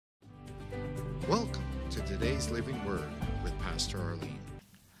today's Living Word with Pastor Arlene.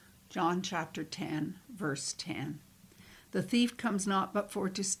 John chapter 10, verse 10. The thief comes not but for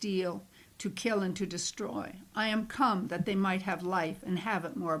to steal, to kill, and to destroy. I am come that they might have life and have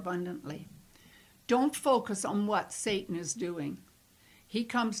it more abundantly. Don't focus on what Satan is doing. He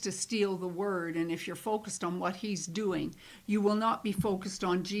comes to steal the word, and if you're focused on what he's doing, you will not be focused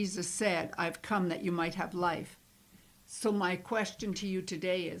on Jesus said, I've come that you might have life. So my question to you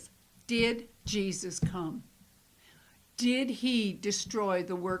today is, did Jesus come? Did he destroy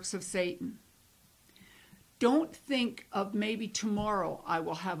the works of Satan? Don't think of maybe tomorrow I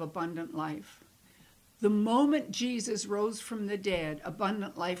will have abundant life. The moment Jesus rose from the dead,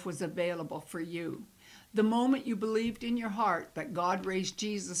 abundant life was available for you. The moment you believed in your heart that God raised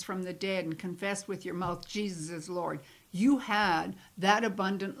Jesus from the dead and confessed with your mouth Jesus is Lord, you had that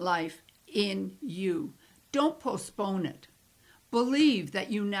abundant life in you. Don't postpone it. Believe that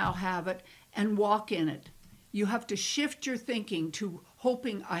you now have it and walk in it. You have to shift your thinking to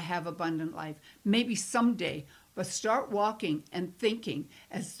hoping I have abundant life, maybe someday, but start walking and thinking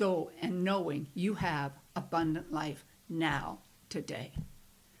as though and knowing you have abundant life now, today.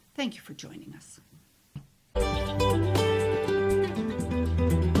 Thank you for joining us.